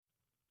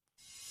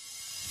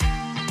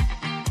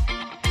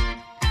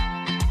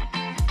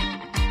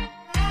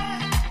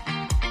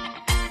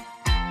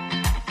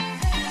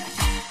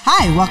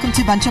Hi, welcome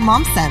to Bunch of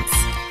Mom Sense,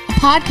 a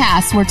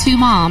podcast where two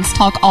moms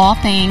talk all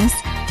things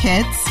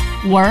kids,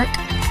 work,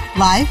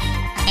 life,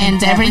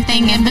 and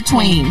everything in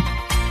between.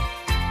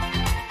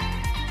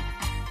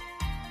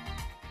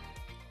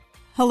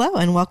 Hello,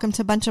 and welcome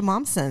to Bunch of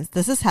Mom Sense.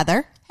 This is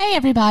Heather. Hey,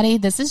 everybody.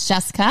 This is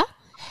Jessica.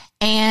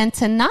 And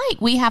tonight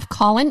we have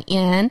calling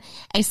in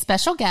a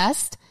special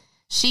guest.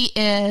 She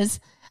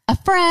is a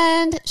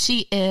friend.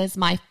 She is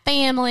my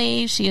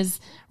family. She is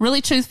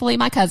really truthfully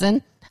my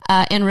cousin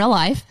in real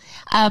life.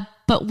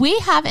 But we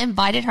have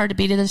invited her to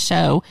be to the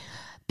show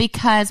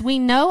because we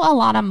know a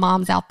lot of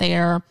moms out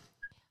there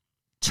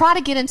try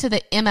to get into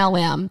the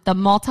MLM, the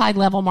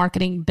multi-level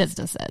marketing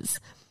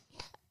businesses.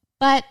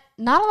 But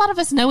not a lot of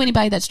us know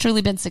anybody that's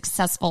truly been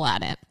successful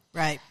at it.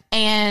 Right.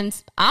 And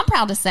I'm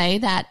proud to say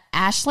that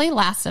Ashley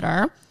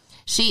Lassiter,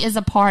 she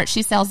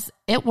sells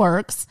It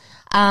Works.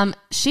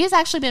 She has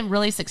actually been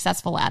really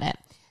successful at it.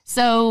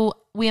 So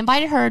we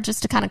invited her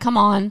just to kind of come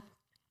on,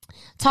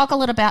 talk a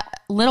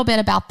little bit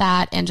about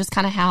that and just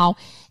kind of how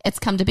it's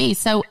come to be.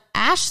 So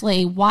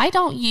Ashley, why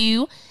don't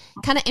you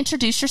kind of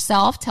introduce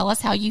yourself, tell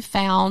us how you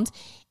found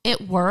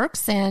It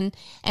Works and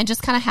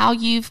just kind of how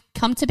you've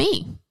come to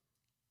be.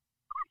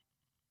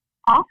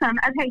 Awesome.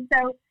 Okay,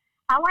 so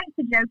I like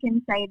to joke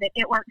and say that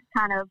It Works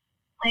kind of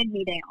led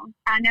me down.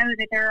 I know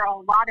that there are a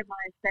lot of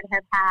us that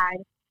have had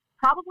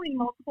probably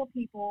multiple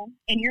people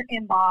in your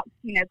inbox,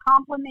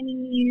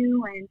 complimenting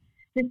you and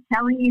just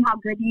telling you how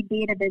good you'd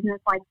be at a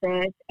business like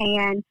this.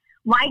 And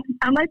like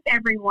almost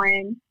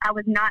everyone, I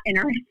was not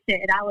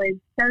interested. I was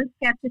so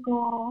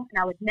skeptical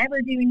and I would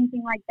never do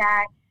anything like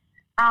that.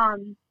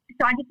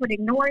 So I just would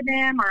ignore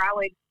them, or I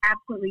would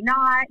absolutely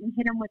not, and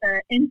hit them with an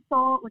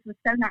insult, which was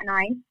so not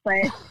nice.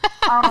 But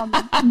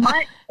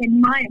months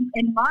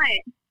went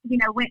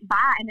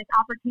by, and this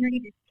opportunity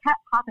just kept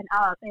popping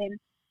up. And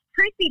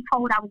truth be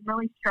told, I was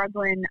really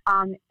struggling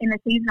in the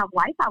season of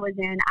life I was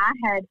in. I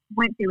had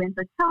went through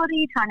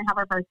infertility, trying to have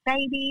our first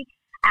baby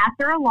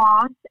after a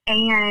loss,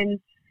 and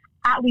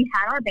we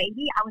had our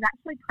baby. I was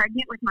actually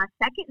pregnant with my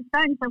second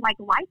son, so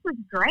life was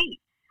great.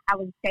 I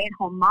was a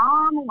stay-at-home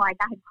mom. I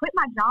had quit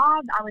my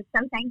job. I was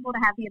so thankful to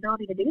have the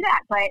ability to do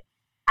that, but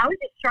I was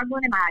just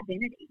struggling in my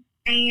identity.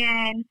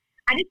 And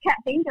I just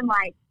kept thinking,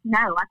 no,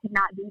 I could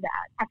not do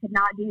that. I could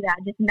not do that.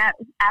 Just no,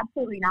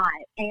 absolutely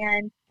not.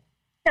 And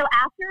so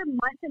after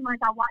months and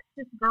months, I watched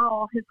this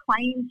girl who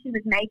claimed she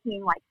was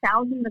making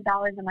thousands of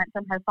dollars a month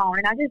from her phone.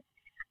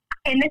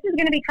 And this is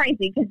going to be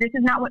crazy because this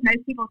is not what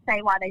most people say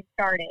why they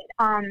started.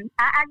 I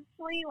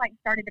actually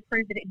started to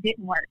prove that it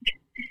didn't work.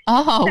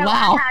 Oh, so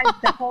wow. I had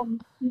the whole,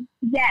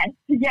 yes.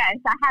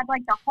 I had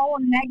the whole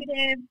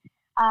negative,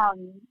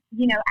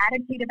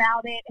 attitude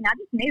about it. And I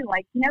just knew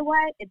you know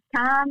what? It's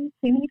time.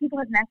 Too many people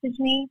have messaged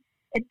me.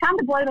 It's time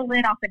to blow the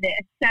lid off of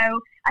this. So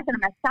I said, I'm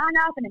going to sign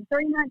up, and in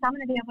 3 months, I'm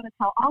going to be able to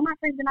tell all my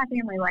friends and my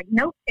family,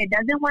 nope, it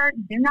doesn't work.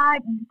 Do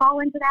not fall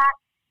into that.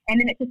 And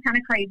then it's just kind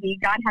of crazy.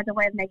 God has a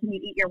way of making you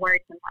eat your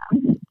words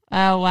sometimes.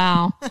 Oh,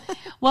 wow.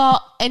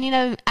 Well,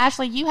 and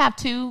Ashley, you have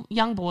 2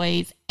 young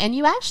boys, and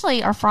you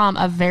actually are from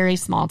a very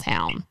small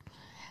town.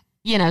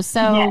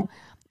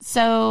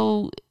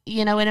 So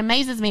it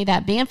amazes me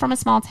that being from a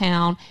small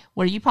town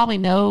where you probably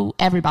know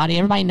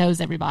everybody knows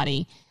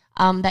everybody,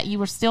 that you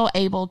were still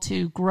able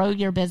to grow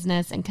your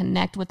business and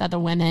connect with other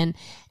women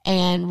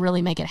and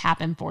really make it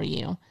happen for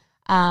you.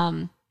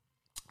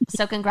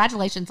 So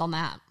congratulations on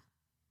that.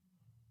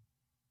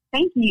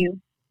 Thank you.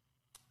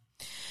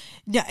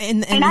 Yeah,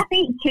 and I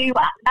think too,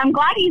 I'm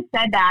glad you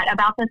said that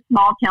about the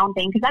small town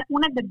thing, because that's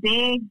one of the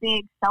big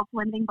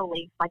self-limiting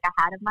beliefs I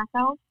had of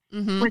myself,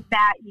 was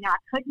that I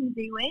couldn't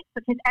do it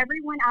because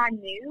everyone I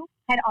knew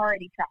had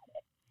already tried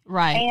it.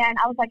 Right. And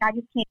I was like, I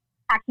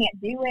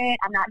can't do it.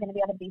 I'm not going to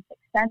be able to be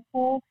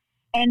successful.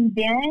 And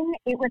then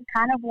it was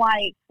kind of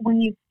when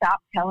you stop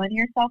telling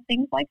yourself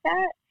things like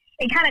that,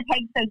 it kind of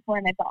takes those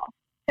limits off.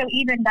 So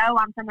even though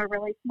I'm from a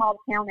really small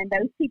town and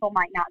those people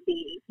might not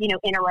be,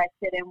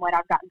 interested in what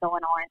I've got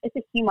going on, it's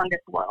a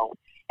humongous world.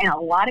 And a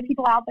lot of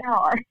people out there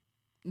are.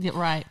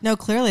 Right. No,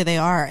 clearly they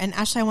are. And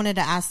Ashley, I wanted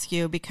to ask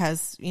you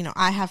because,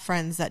 I have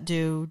friends that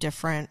do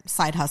different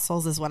side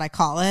hustles is what I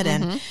call it,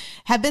 and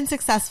have been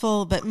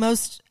successful, but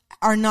most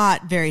are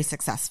not very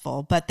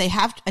successful, but they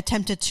have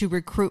attempted to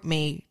recruit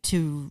me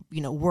to,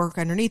 work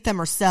underneath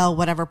them or sell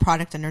whatever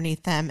product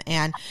underneath them.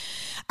 And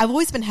I've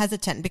always been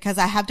hesitant because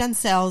I have done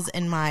sales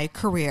in my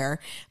career,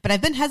 but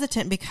I've been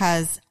hesitant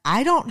because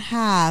I don't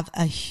have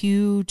a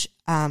huge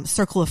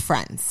circle of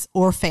friends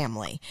or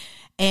family.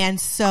 And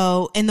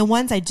so in the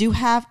ones I do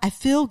have, I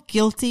feel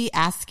guilty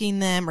asking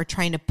them or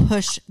trying to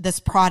push this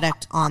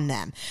product on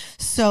them.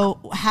 So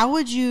how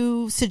would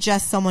you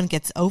suggest someone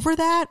gets over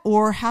that?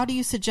 Or how do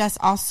you suggest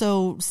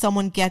also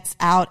someone gets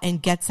out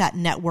and gets that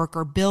network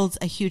or builds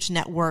a huge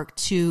network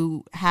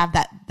to have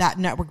that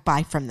network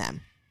buy from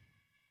them?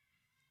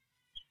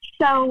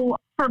 So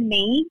for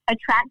me,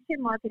 attraction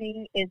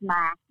marketing is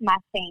my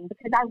thing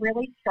because I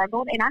really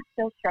struggled, and I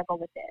still struggle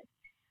with this.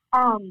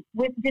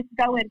 With just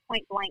going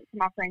point blank to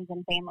my friends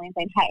and family and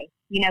saying, hey,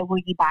 will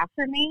you buy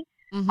from me?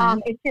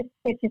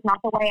 It's just not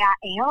the way I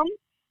am.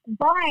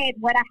 But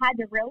what I had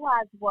to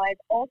realize was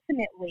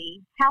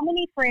ultimately, how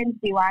many friends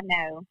do I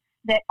know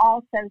that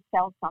also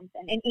sell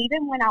something? And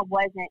even when I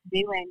wasn't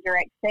doing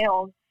direct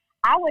sales,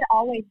 I would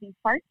always be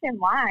first in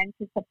line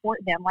to support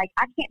them. Like,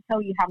 I can't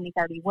tell you how many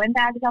 31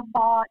 bags I've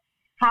bought,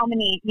 how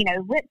many,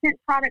 lip tint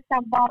products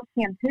I've bought,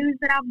 shampoos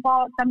that I've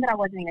bought, some that I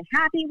wasn't even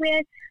happy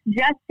with,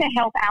 just to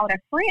help out a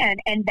friend.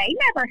 And they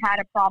never had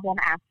a problem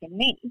asking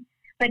me.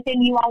 But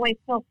then you always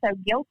feel so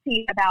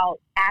guilty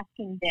about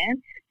asking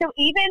them. So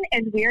even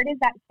as weird as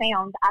that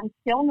sounds, I'm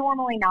still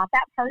normally not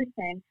that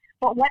person.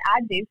 But what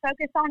I do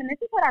focus on, and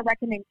this is what I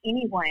recommend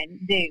anyone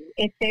do,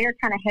 if they're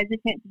kind of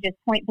hesitant to just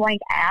point blank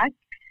ask,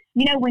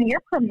 when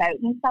you're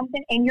promoting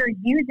something and you're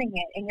using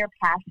it and you're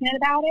passionate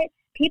about it,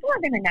 people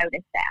are going to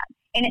notice that.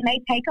 And it may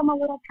take them a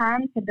little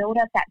time to build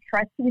up that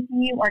trust with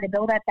you or to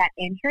build up that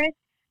interest,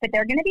 but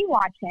they're going to be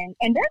watching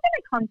and they're going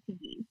to come to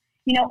you.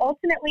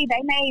 Ultimately,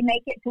 they may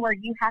make it to where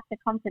you have to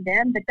come to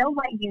them, but they'll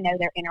let you know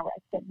they're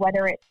interested,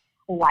 whether it's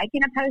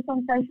liking a post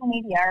on social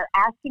media or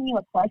asking you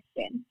a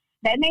question.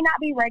 They may not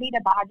be ready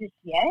to buy just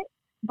yet,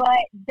 but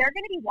they're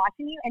going to be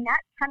watching you, and that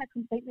kind of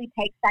completely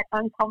takes that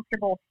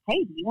uncomfortable,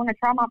 hey, do you want to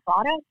try my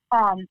product,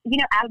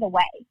 out of the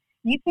way.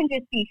 You can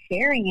just be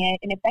sharing it,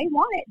 and if they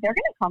want it, they're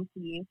going to come to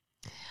you.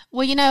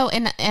 Well,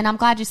 and I'm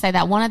glad you say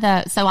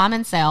that. So I'm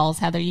in sales.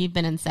 Heather, you've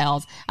been in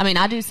sales. I mean,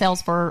 I do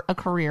sales for a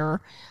career.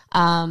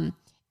 So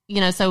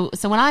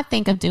when I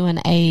think of doing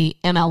a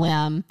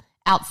MLM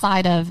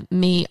outside of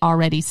me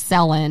already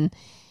selling,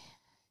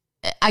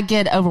 I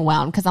get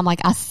overwhelmed because I'm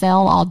like, I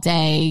sell all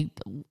day.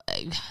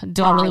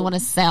 Do I really want to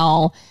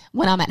sell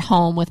when I'm at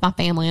home with my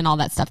family and all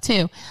that stuff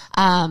too?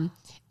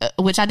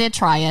 Which I did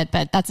try it,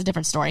 but that's a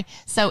different story.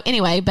 So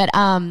anyway,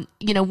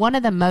 one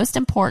of the most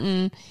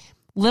important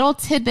little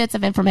tidbits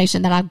of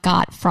information that I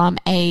got from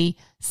a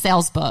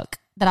sales book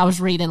that I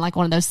was reading, like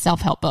one of those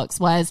self-help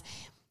books, was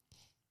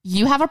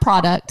you have a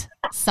product,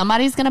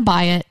 somebody's going to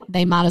buy it,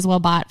 they might as well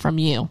buy it from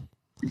you.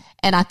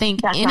 And I think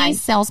any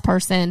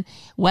salesperson,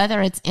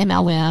 whether it's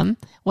MLM,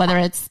 whether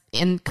it's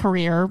in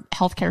career,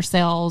 healthcare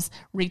sales,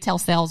 retail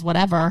sales,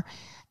 whatever,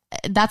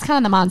 that's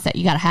kind of the mindset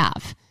you got to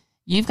have.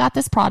 You've got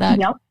this product.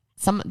 Yep.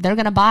 They're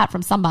going to buy it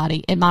from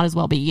somebody. It might as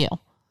well be you.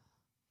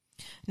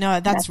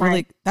 No, that's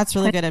really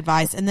good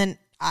advice. And then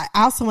I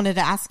also wanted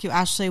to ask you,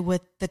 Ashley,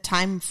 with the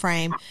time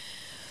frame,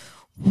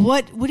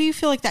 what do you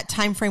feel like that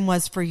time frame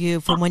was for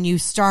you from when you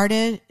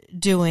started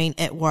doing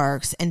It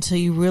Works until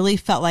you really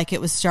felt like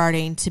it was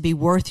starting to be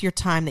worth your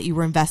time, that you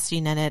were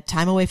investing in it,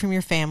 time away from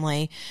your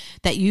family,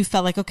 that you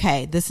felt like,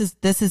 okay, this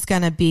is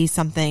going to be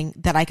something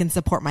that I can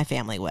support my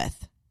family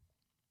with?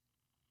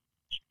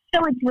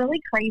 So it's really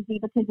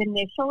crazy because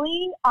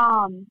initially,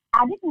 I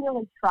didn't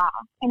really try.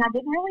 And I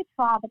didn't really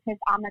try because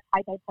I'm a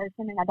type A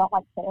person and I don't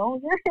like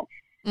failure.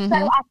 Mm-hmm. So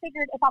I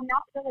figured if I'm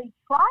not really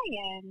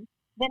trying,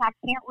 then I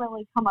can't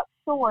really come up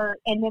short.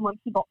 And then when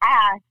people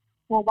ask,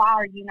 well, why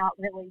are you not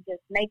really just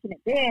making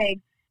it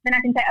big? Then I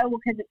can say, oh, well,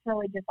 because it's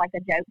really just like a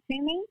joke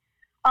to me.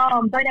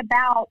 But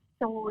about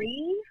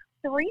three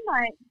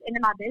months into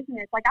my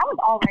business, like I was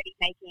already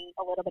making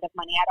a little bit of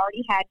money. I'd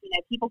already had,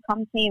 people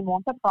come to me and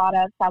want the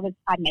products.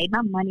 I made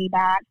my money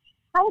back.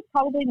 I was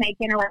probably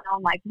making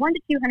around like $100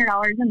 to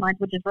 $200 a month,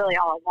 which is really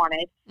all I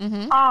wanted.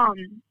 Mm-hmm.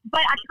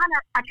 But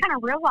I kind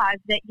of realized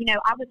that,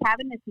 I was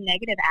having this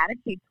negative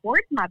attitude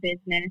towards my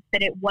business,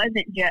 that it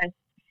wasn't just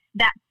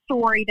that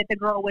story that the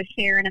girl was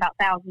sharing about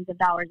thousands of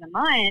dollars a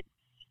month.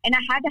 And I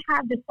had to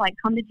have this like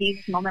come to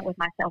Jesus moment with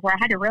myself where I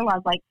had to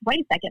realize, like,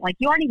 wait a second, like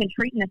you aren't even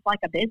treating this like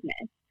a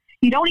business.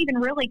 You don't even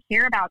really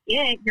care about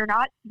it. You're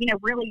not,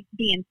 really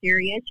being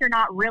serious. You're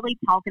not really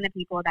talking to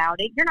people about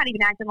it. You're not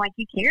even acting like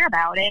you care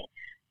about it.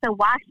 So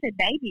why should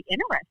they be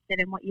interested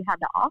in what you have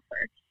to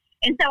offer?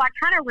 And so I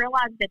kind of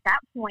realized at that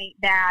point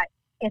that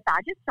if I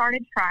just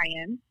started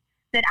trying,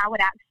 that I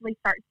would actually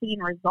start seeing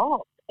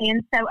results.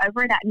 And so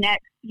over that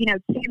next, 2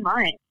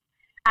 months,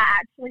 I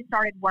actually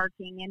started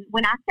working. And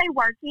when I say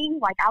working,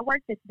 like I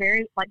worked this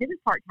is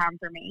part-time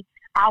for me.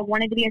 I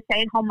wanted to be a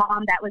stay-at-home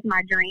mom. That was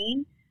my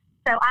dream.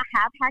 So I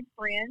have had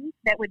friends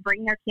that would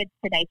bring their kids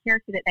to daycare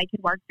so that they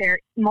could work their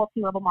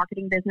multi-level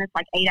marketing business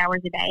like 8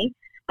 hours a day.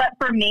 But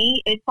for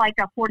me, it's like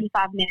a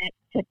 45 minutes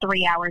to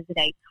 3 hours a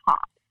day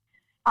top.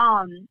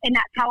 And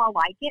that's how I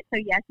like it. So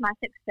yes, my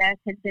success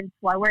has been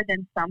slower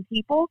than some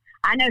people.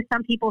 I know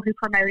some people who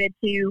promoted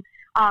to,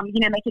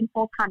 making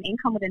full-time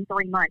income within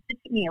 3 months. It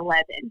took me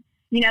 11,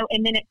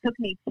 and then it took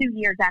me 2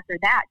 years after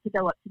that to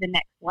go up to the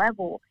next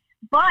level.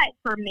 But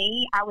for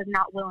me, I was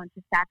not willing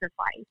to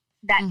sacrifice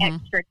that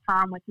extra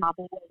time with my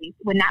boys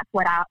when that's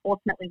what I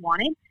ultimately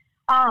wanted.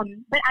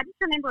 But I just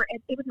remember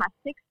it was my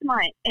 6th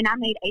month and I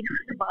made $800.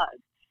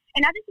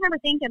 And I just remember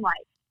thinking,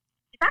 like,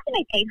 if I can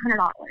make $800,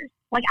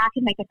 like I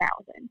can make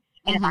 1,000.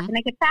 And if I can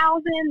make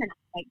 1,000, then I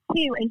can make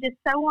 2, and just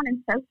so on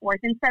and so forth.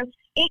 And so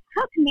it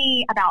took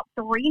me about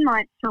 3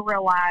 months to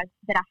realize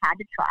that I had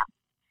to try.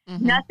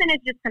 Mm-hmm. Nothing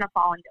is just going to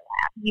fall into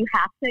lap. You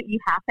have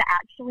to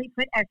actually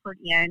put effort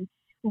in,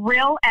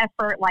 real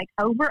effort, like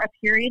over a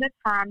period of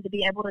time, to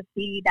be able to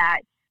see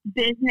that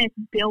business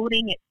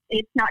building.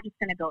 It's not just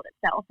going to build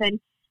itself. And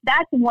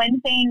that's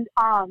one thing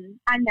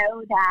I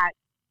know that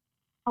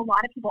a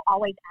lot of people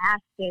always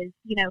ask is,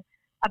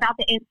 about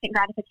the instant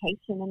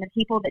gratification and the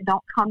people that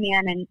don't come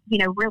in and,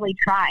 really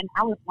try. And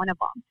I was one of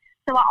them.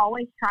 So I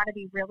always try to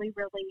be really,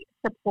 really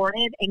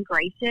supportive and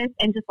gracious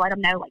and just let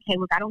them know, like, hey,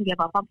 look, I don't give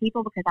up on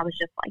people because I was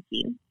just like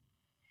you.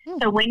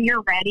 So when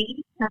you're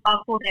ready to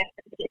buckle down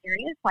and get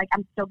serious, like,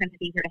 I'm still going to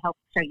be here to help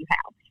show you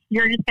how.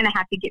 You're just going to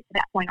have to get to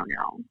that point on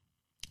your own.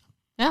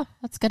 Yeah,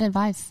 that's good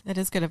advice. That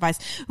is good advice.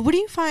 What do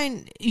you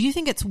find? Do you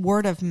think it's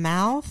word of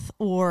mouth,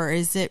 or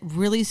is it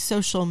really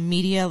social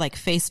media like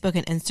Facebook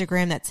and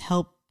Instagram that's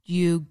helped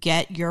you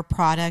get your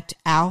product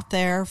out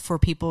there for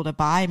people to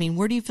buy? I mean,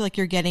 where do you feel like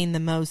you're getting the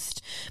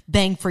most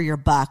bang for your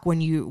buck when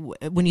you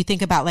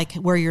think about like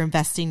where you're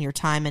investing your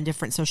time in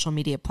different social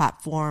media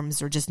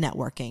platforms or just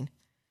networking?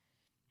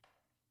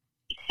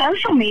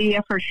 Social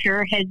media for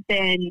sure has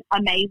been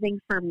amazing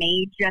for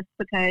me just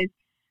because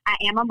I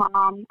am a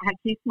mom. I have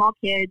 2 small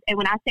kids. And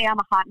when I say I'm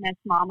a hot mess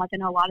mom, like I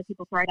know a lot of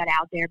people throw that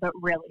out there, but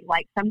really,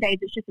 like some days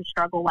it's just a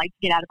struggle, like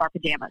to get out of our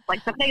pajamas.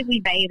 Like some days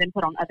we bathe and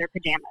put on other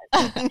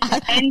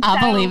pajamas. And I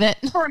believe it.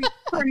 For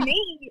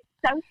me,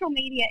 social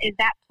media is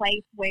that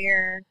place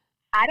where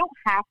I don't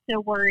have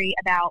to worry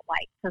about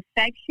like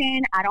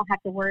perfection. I don't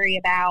have to worry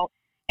about,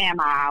 do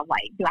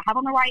I have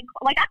on the right,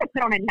 like I could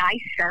put on a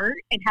nice shirt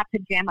and have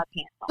pajama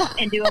pants on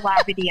and do a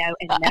live video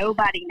and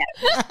nobody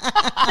knows.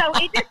 So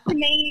it just, to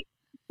me,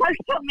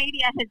 social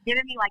media has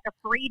given me like a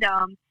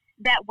freedom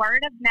that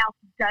word of mouth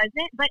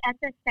doesn't, but at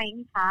the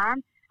same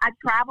time, I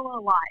travel a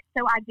lot.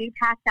 So I do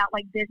pass out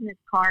like business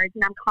cards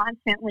and I'm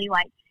constantly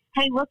like,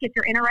 hey, look, if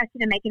you're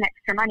interested in making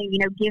extra money,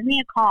 give me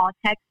a call,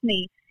 text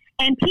me.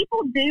 And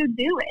people do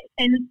it.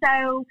 And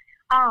so,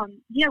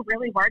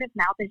 really word of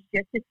mouth is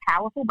just as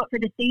powerful. But for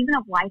the season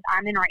of life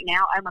I'm in right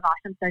now, oh my gosh,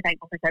 I'm so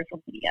thankful for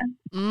social media.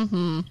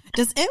 Mm-hmm.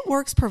 Does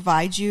ItWorks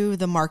provide you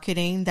the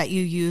marketing that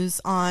you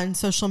use on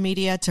social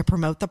media to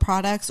promote the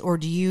products, or are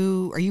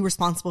you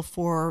responsible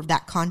for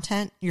that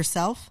content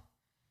yourself?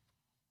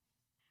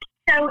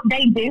 So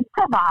they do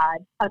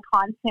provide a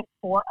content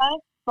for us,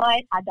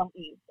 but I don't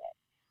use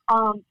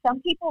it.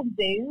 Some people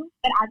do,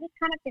 but I just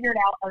kind of figured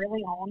out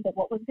early on that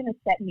what was going to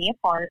set me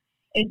apart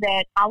is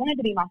that I wanted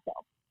to be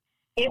myself.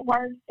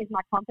 ItWorks is my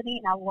company,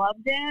 and I love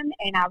them,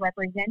 and I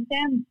represent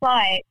them,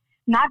 but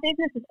my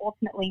business is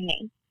ultimately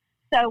me.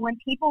 So when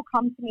people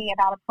come to me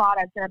about a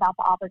product or about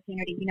the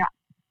opportunity, 2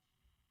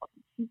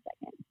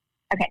 seconds.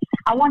 Okay,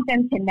 I want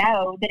them to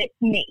know that it's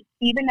me.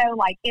 Even though,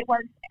 like,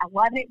 ItWorks, I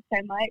love it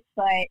so much,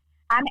 but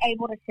I'm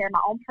able to share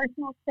my own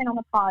personal spin on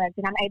the product,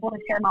 and I'm able to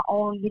share my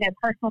own,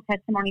 personal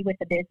testimony with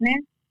the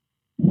business.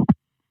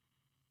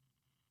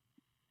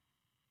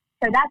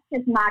 So that's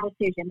just my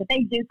decision, but they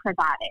do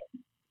provide it.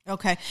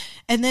 Okay.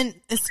 And then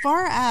as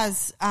far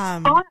as,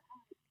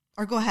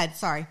 or go ahead,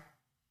 sorry.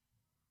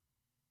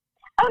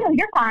 Oh, no,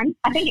 you're fine.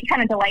 I think it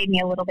kind of delayed me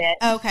a little bit.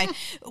 Okay.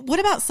 What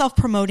about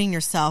self-promoting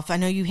yourself? I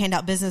know you hand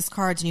out business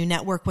cards and you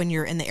network when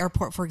you're in the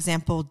airport, for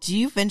example. Do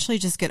you eventually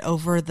just get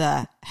over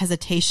the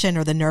hesitation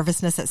or the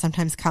nervousness that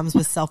sometimes comes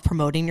with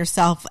self-promoting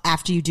yourself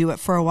after you do it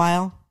for a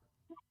while?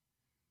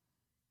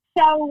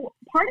 So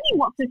part of me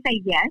wants to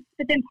say yes,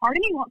 but then part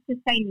of me wants to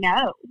say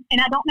no.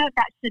 And I don't know if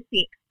that's just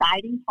the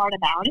exciting part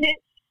about it.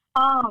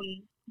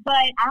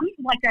 But I'm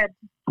like a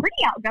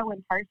pretty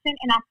outgoing person,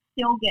 and I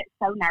still get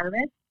so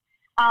nervous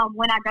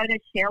when I go to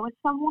share with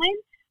someone.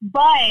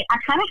 But I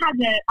kind of had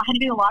to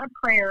do a lot of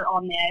prayer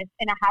on this,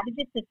 and I had to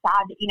just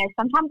decide that,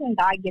 sometimes when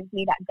God gives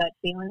me that gut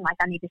feeling like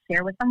I need to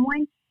share with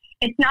someone,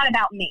 it's not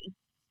about me.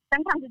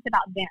 Sometimes it's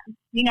about them.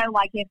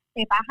 Like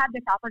if I have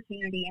this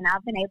opportunity and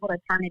I've been able to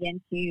turn it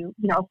into,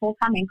 a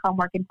full-time income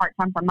working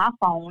part-time from my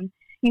phone,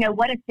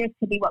 what if this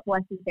could be what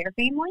blesses their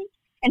family?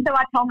 And so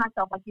I tell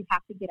myself, like, you have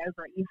to get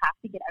over it. You have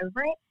to get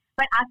over it.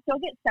 But I still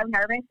get so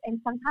nervous,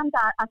 and sometimes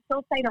I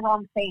still say the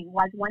wrong thing.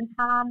 Like one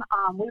time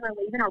we were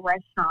leaving a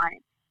restaurant,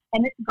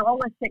 and this girl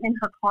was sitting in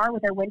her car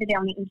with her window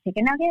down eating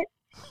chicken nuggets.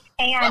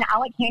 And I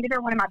handed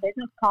her one of my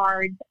business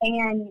cards,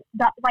 and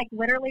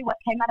literally what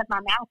came out of my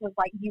mouth was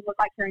like, you look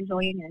like you're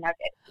enjoying your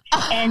nuggets.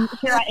 And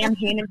here I am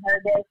handing her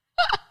this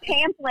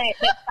pamphlet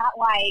that's got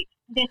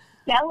this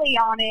deli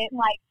on it. And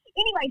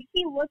anyway,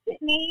 she looked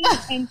at me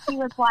and she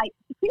was like,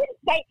 she didn't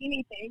say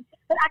anything,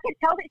 but I could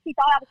tell that she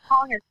thought I was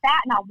calling her fat,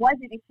 and I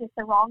wasn't. It's just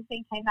the wrong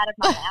thing came out of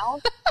my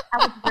mouth. I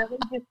was really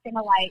just going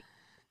to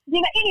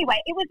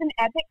anyway, it was an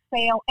epic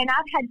fail, and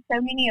I've had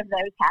so many of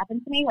those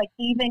happen to me,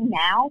 even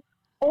now.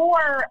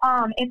 Or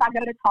if I go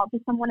to talk to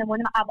someone, and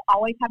I've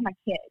always had my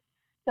kids.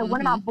 So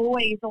one of my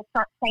boys will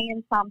start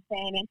saying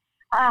something, and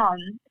so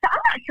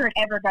I'm not sure it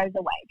ever goes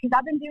away because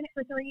I've been doing it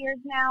for 3 years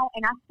now,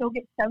 and I still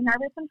get so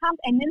nervous sometimes.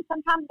 And then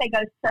sometimes they go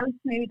so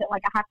smooth that I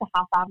have to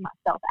high five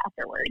myself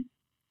afterwards.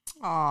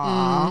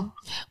 Aww.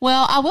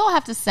 Well, I will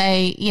have to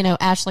say,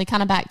 Ashley,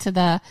 kind of back to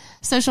the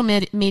social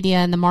media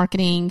and the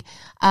marketing.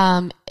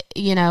 I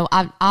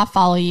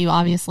follow you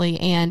obviously,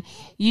 and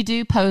you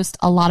do post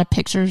a lot of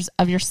pictures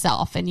of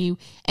yourself, and you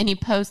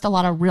post a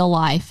lot of real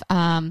life,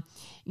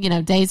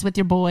 days with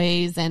your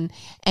boys and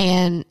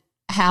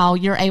how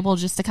you're able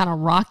just to kind of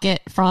rock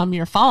it from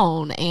your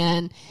phone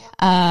and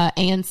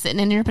sitting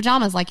in your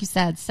pajamas, like you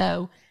said.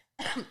 So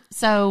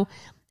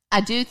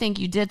I do think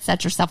you did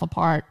set yourself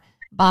apart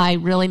by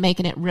really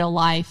making it real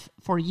life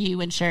for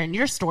you and sharing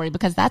your story,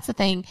 because that's the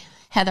thing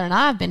Heather and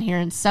I have been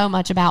hearing so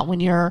much about when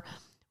you're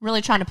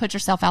really trying to put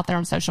yourself out there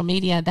on social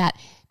media, that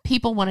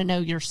people want to know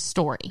your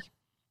story.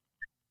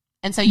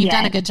 And so you've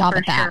done a good job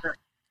at that. Sure.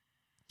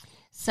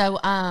 So,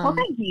 well,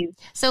 thank you.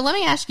 So let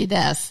me ask you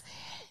this.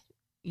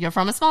 You're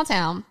from a small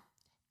town,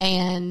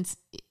 and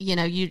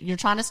you're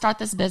trying to start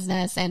this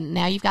business, and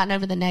now you've gotten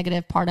over the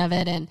negative part of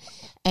it,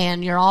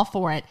 and you're all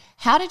for it.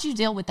 How did you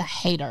deal with the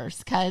haters?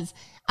 Because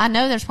I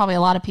know there's probably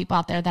a lot of people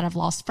out there that have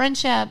lost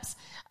friendships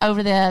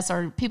over this,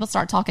 or people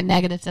start talking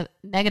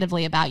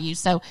negatively about you.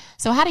 So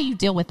how do you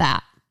deal with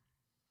that?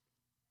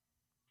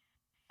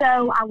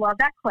 So I love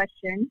that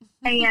question,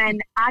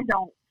 and I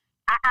don't.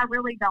 I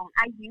really don't.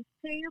 I used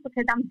to,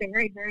 because I'm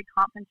very, very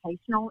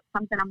confrontational. It's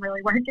something I'm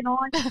really working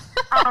on.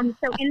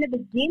 So in the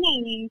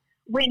beginning,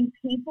 when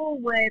people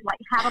would like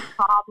have a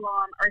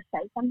problem or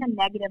say something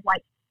negative,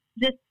 like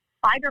just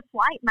fight or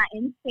flight, my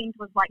instinct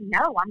was like,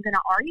 no, I'm going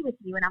to argue with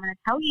you, and I'm going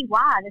to tell you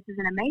why this is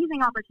an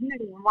amazing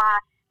opportunity, and why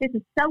this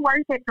is so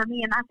worth it for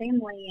me and my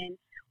family, and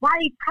why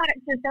these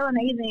products are so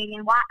amazing,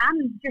 and why I'm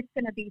just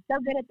going to be so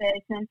good at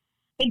this. And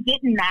it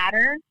didn't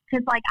matter,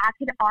 because like I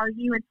could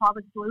argue until I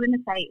was blue in the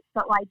face,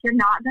 but like you're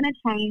not going to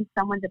change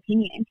someone's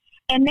opinion.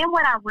 And then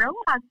what I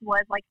realized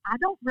was like I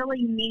don't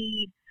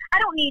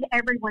need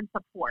everyone's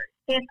support.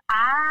 If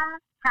I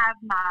have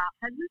my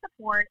husband's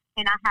support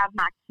and I have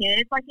my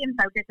kids like in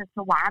focus as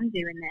to why I'm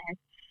doing this,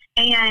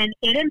 and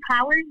it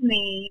empowers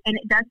me and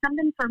it does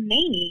something for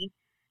me,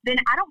 then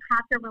I don't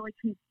have to really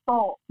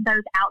consult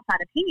those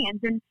outside opinions.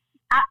 And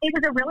it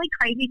was a really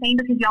crazy thing,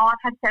 because y'all, I've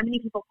had so many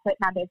people quit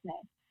my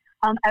business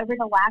over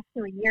the last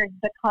 3 years,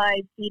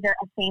 because either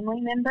a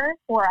family member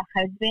or a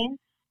husband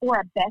or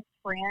a best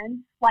friend,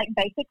 like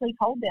basically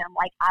told them,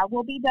 like, I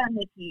will be done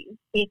with you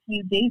if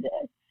you do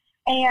this.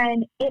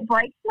 And it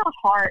breaks my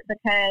heart,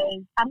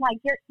 because I'm like,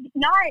 you're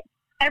not,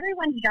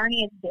 everyone's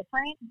journey is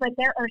different, but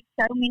there are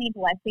so many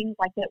blessings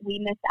like that we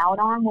miss out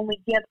on when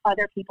we give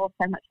other people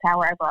so much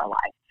power over our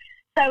life.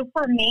 So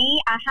for me,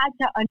 I had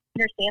to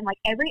understand, like,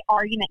 every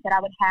argument that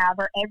I would have,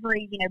 or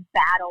every,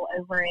 battle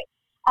over it,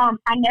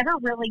 I never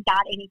really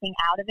got anything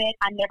out of it.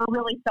 I never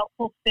really felt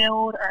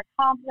fulfilled or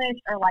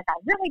accomplished, or like I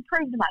really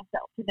proved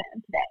myself to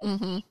them today.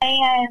 Mm-hmm.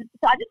 And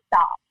so I just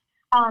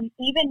stopped.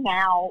 Even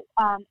now,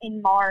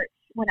 in March,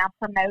 when I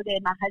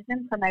promoted, my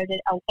husband promoted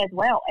as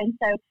well. And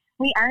so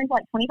we earned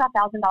like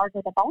 $25,000 worth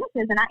of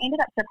bonuses, and I ended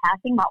up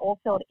surpassing my oil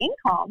field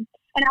income.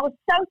 And I was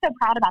so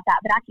proud about that.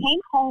 But I came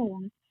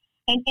home,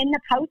 and in the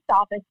post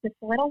office, this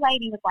little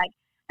lady was like,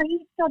 "Are you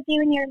still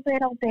doing your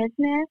little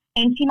business?"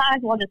 And she might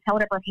as well just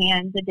held up her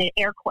hands and did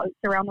air quotes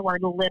around the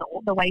word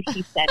little, the way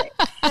she said it.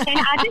 And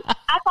I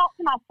thought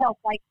to myself,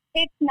 like,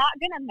 it's not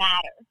going to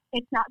matter.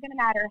 It's not going to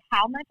matter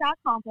how much I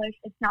accomplish.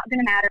 It's not going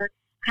to matter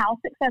how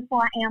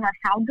successful I am or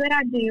how good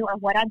I do or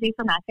what I do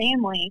for my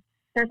family.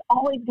 There's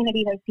always going to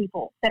be those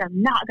people that are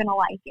not going to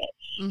like it.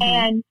 Mm-hmm.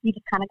 And you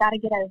just kind of got to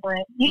get over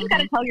it. You just got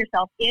to tell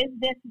yourself, is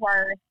this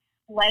worth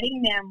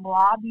letting them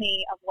rob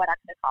me of what I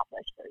could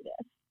accomplish through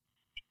this?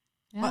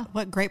 Yeah.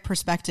 What great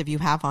perspective you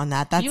have on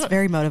that. That's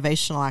very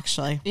motivational,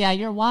 actually. Yeah,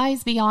 you're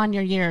wise beyond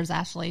your years,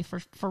 Ashley,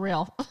 for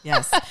real.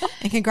 Yes.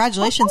 And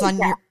congratulations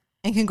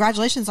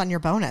on your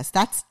bonus.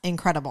 That's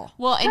incredible.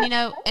 Well, and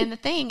and the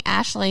thing,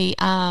 Ashley,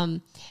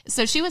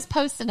 so she was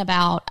posting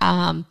about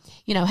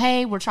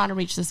hey, we're trying to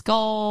reach this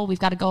goal. We've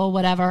got a goal,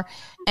 whatever.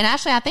 And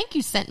Ashley, I think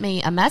you sent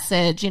me a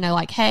message,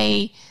 like,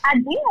 hey, I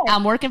did.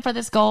 I'm working for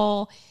this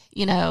goal.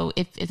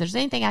 If there's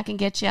anything I can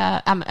get you,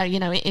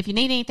 if you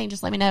need anything,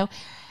 just let me know.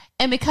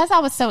 And because I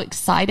was so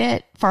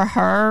excited for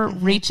her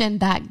reaching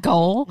that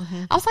goal,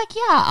 I was like,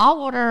 yeah, I'll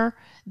order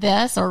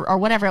this or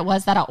whatever it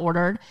was that I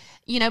ordered,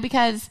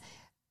 because,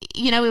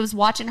 it was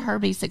watching her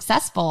be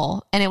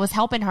successful and it was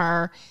helping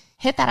her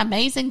hit that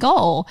amazing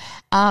goal.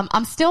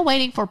 I'm still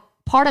waiting for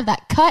part of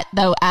that cut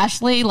though,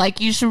 Ashley.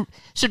 Like, you should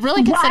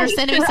really consider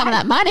sending me some of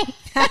that money.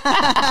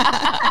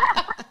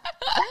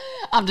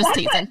 I'm just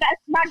teasing.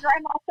 My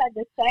grandma said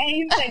the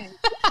same thing.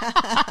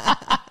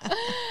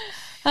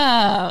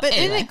 But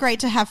anyway. Isn't it great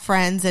to have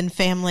friends and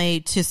family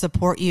to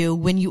support you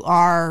when you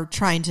are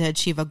trying to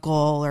achieve a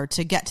goal or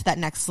to get to that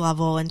next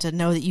level, and to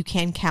know that you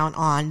can count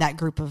on that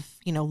group of,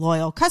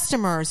 loyal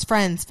customers,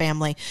 friends,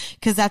 family,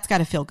 because that's got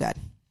to feel good.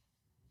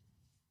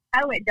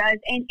 Oh, it does.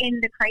 And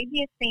the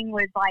craziest thing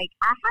was, like,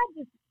 I had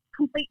just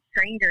complete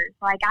strangers.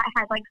 Like, I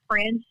had, like,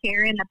 friends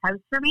sharing the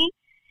post for me,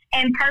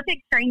 and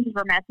perfect strangers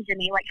were messaging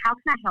me, like, how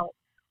can I help?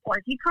 Or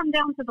if you come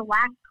down to the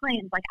last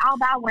cleanse, like, I'll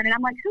buy one. And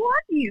I'm like, who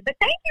are you? But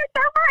thank you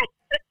so much.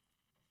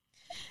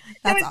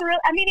 So it's really,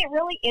 it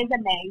really is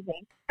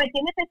amazing. But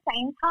then at the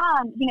same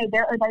time,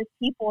 there are those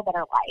people that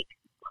are like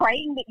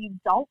praying that you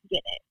don't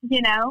get it,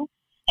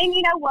 And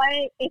you know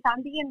what? If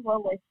I'm being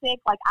realistic,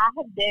 like I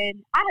have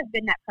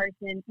been that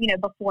person,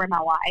 before in my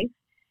life,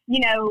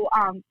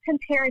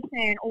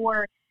 comparison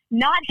or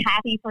not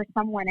happy for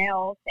someone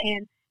else.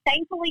 And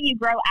thankfully you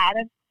grow out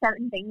of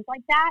certain things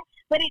like that,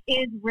 but it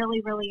is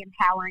really, really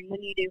empowering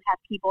when you do have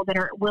people that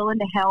are willing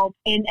to help,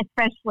 and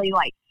especially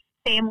like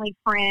family,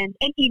 friends,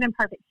 and even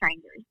perfect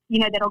strangers,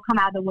 that'll come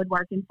out of the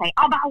woodwork and say,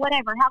 I'll buy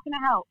whatever. How can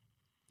I help?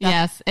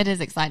 Yes, it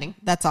is exciting.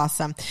 That's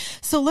awesome.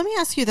 So let me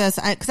ask you this,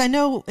 because I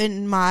know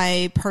in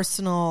my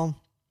personal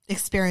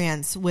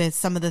experience with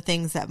some of the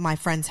things that my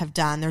friends have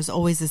done, there's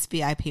always this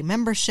VIP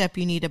membership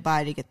you need to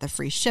buy to get the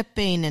free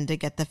shipping and to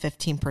get the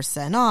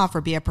 15% off or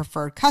be a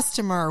preferred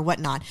customer or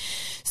whatnot.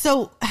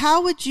 So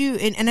how would you,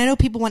 and I know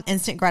people want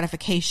instant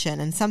gratification,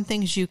 and some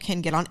things you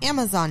can get on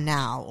Amazon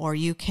now, or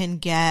you can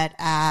get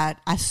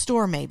at a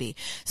store maybe.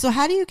 So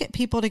how do you get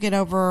people to get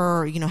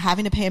over,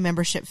 having to pay a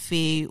membership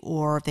fee,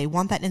 or if they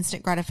want that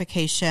instant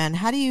gratification,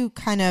 how do you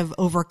kind of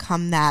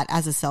overcome that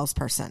as a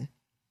salesperson?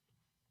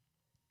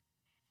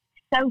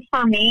 So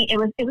for me, it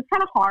was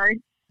kind of hard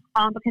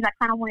because I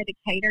kind of wanted to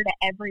cater to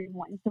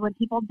everyone. So when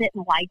people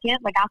didn't like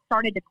it, like I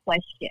started to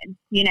question,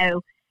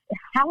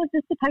 how is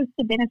this supposed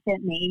to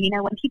benefit me?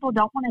 When people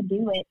don't want to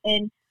do it.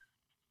 And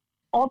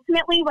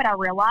ultimately what I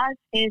realized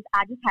is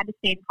I just had to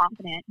stand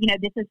confident.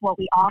 This is what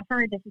we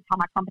offer. This is how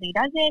my company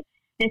does it.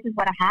 This is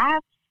what I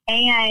have.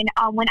 And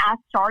when I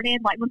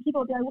started, like when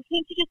people would be like, well,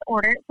 can't you just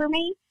order it for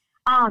me?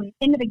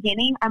 In the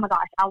beginning, oh my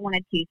gosh, I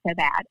wanted to so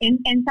bad. And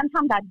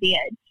sometimes I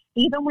did.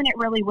 Even when it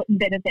really wouldn't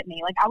benefit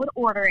me. Like I would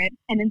order it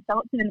and then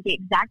sell it to them at the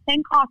exact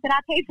same cost that I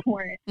paid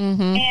for it.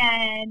 Mm-hmm.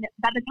 And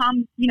by the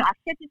time, I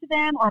shipped it to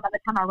them, or by the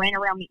time I ran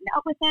around meeting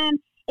up with them,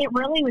 it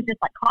really was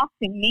just like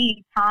costing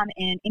me time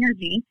and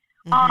energy.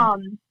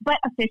 Mm-hmm. But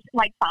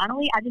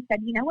finally I just said,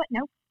 you know what?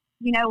 Nope.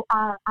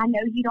 I know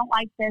you don't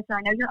like this, or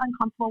I know you're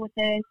uncomfortable with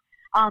this.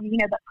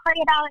 But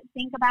pray about it,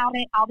 think about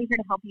it. I'll be here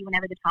to help you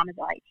whenever the time is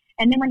right.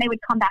 And then when they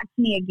would come back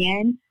to me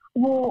again,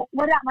 well,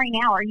 what about right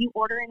now? Are you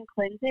ordering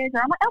cleanses?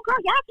 Or I'm like, oh, girl,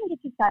 yeah, I can get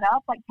you set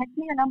up. Like, text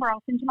me your number.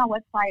 I'll send you my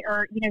website,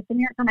 or, send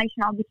me your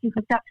information. I'll get you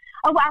hooked up.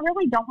 Oh, well, I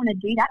really don't want to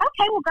do that.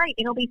 Okay, well, great.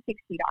 It'll be $60.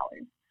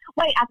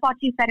 Wait, I thought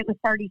you said it was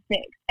 $36.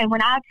 And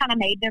when I kind of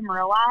made them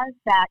realize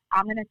that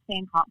I'm going to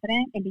stand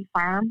confident and be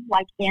firm,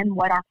 like in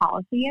what our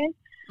policy is,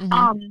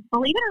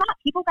 believe it or not,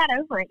 people got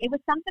over it. It was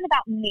something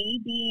about me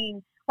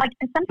being like,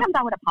 sometimes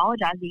I would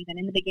apologize even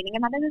in the beginning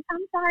of my business.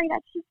 I'm sorry,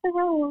 that's just the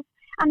rules.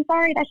 I'm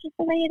sorry, that's just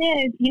the way it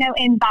is,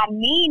 and by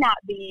me not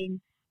being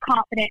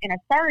confident and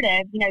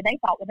assertive, they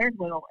thought, well, there's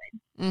wiggle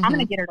room. Mm-hmm. I'm going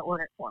to get her to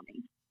order it for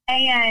me.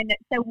 And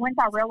so once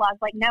I realized,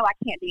 like, no, I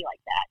can't be like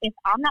that. If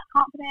I'm not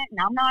confident and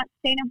I'm not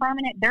standing firm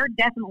in it, they're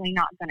definitely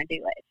not going to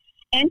do it.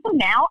 And so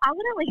now I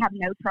literally have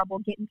no trouble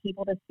getting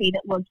people to see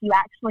that, look, you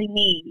actually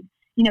need,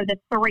 the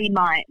 3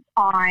 months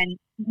on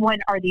one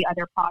or the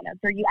other product,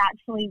 or you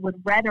actually would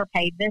rather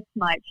pay this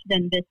much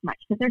than this much,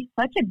 because there's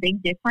such a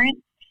big difference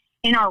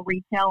in our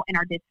retail and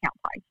our discount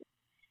prices.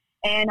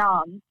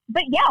 And,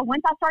 but yeah,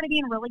 once I started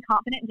being really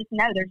confident and just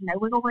know there's no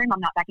wiggle room, I'm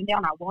not backing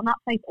down. I will not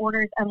place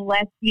orders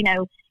unless,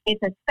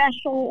 it's a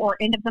special or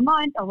end of the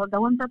month, or we're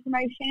going for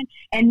promotion.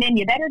 And then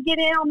you better get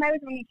in on those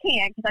when you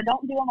can, because I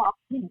don't do them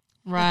often.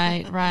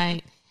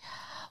 Right.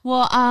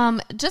 Well,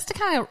 just to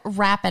kind of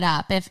wrap it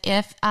up, if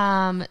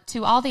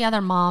to all the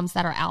other moms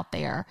that are out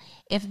there,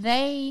 if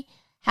they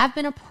have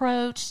been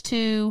approached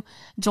to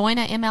join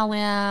a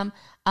MLM,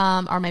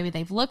 or maybe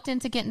they've looked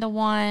into getting to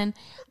one,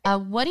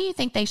 what do you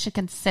think they should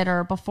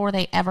consider before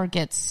they ever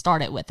get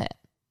started with it?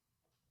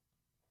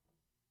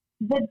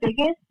 The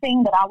biggest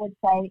thing that I would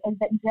say is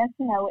that just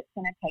know it's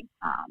going to take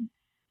time.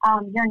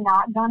 You're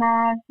not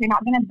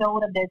gonna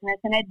build a business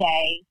in a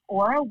day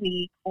or a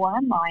week or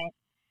a month,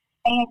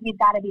 and you've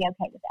got to be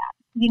okay with that.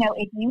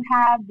 If you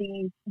have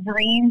these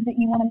dreams that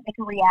you want to make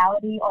a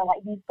reality, or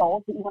like these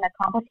goals that you want to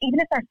accomplish, even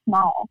if they're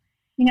small,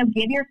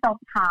 give yourself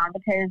time,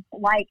 because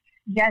like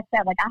Jess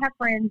said, like I have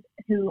friends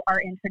who are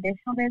in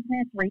traditional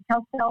business,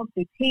 retail sales,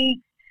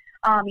 boutiques,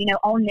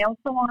 own nail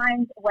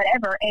salons,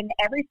 whatever. And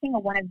every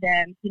single one of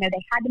them,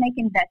 they had to make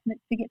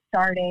investments to get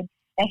started.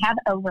 They have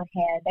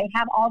overhead. They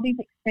have all these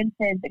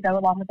expenses that go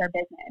along with their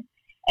business.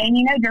 And,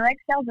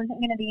 direct sales isn't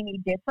going to be any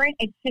different.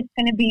 It's just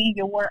going to be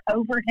your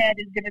overhead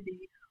is going to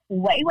be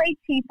way, way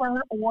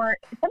cheaper, or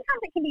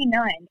sometimes it can be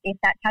none if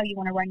that's how you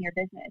want to run your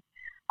business.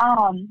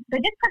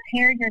 But just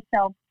prepare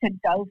yourself to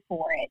go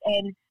for it,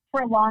 and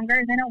for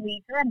longer than a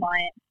week or a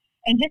month.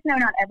 And just know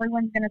not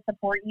everyone's going to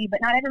support you, but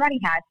not everybody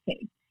has to.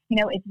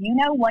 If you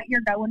know what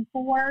you're going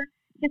for,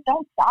 just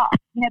don't stop.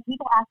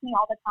 People ask me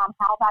all the time,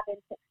 how have I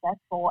been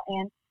successful?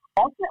 And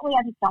ultimately,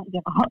 I just don't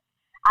give up.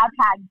 I've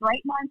had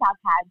great months. I've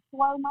had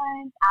slow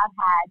months. I've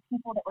had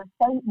people that were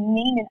so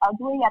mean and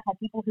ugly. I've had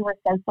people who were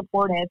so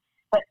supportive.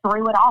 But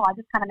through it all, I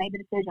just kind of made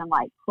the decision,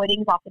 like,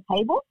 quitting's off the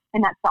table,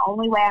 and that's the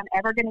only way I'm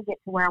ever going to get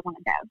to where I want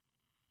to go.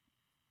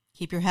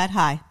 Keep your head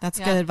high. That's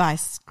good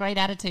advice. Great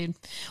attitude.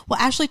 Well,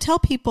 Ashley, tell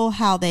people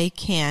how they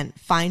can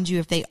find you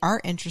if they are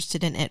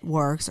interested in It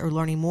Works or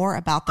learning more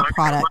about the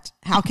product.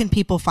 How can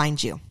people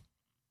find you?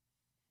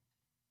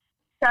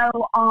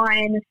 So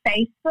on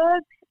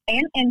Facebook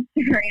and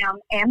Instagram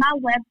and my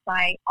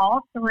website,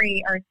 all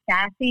three are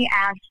Sassy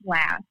Ash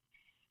Laugh.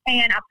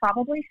 And I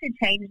probably should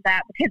change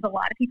that because a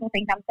lot of people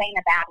think I'm saying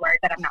a bad word,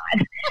 but I'm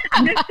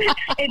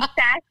It's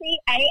Sassy,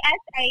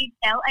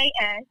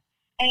 ASHLAS.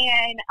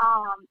 And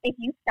if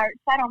you search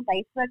that on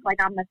Facebook,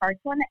 like I'm the first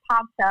one that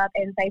pops up,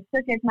 and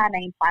Facebook is my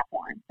main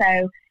platform.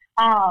 So,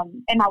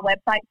 and my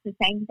website's the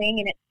same thing,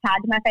 and it's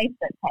tied to my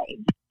Facebook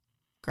page.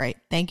 Great.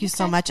 Thank you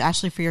so much,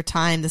 Ashley, for your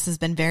time. This has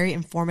been very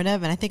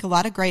informative, and I think a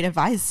lot of great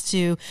advice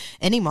to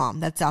any mom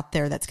that's out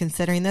there that's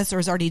considering this or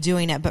is already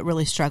doing it, but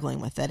really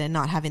struggling with it and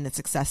not having the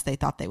success they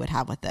thought they would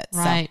have with it.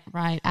 Right.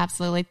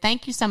 Absolutely.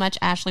 Thank you so much,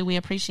 Ashley. We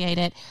appreciate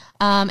it.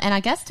 And I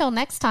guess till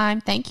next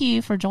time, thank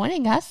you for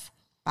joining us.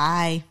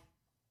 Bye.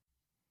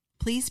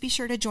 Please be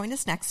sure to join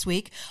us next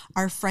week.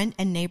 Our friend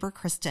and neighbor,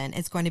 Kristen,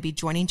 is going to be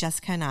joining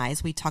Jessica and I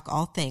as we talk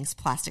all things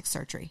plastic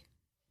surgery.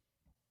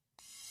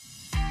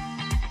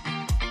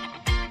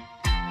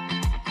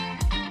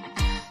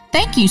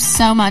 Thank you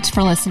so much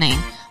for listening.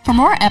 For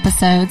more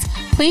episodes,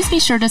 please be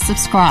sure to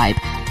subscribe,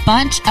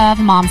 Bunch of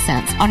Mom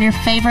Sense, on your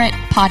favorite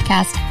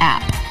podcast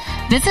app.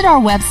 Visit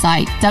our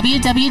website,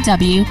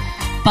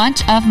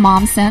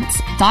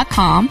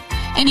 www.bunchofmomsense.com,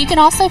 and you can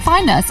also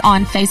find us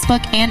on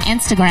Facebook and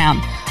Instagram,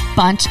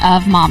 Bunch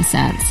of Mom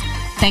Sense.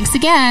 Thanks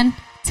again.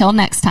 Till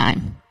next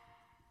time.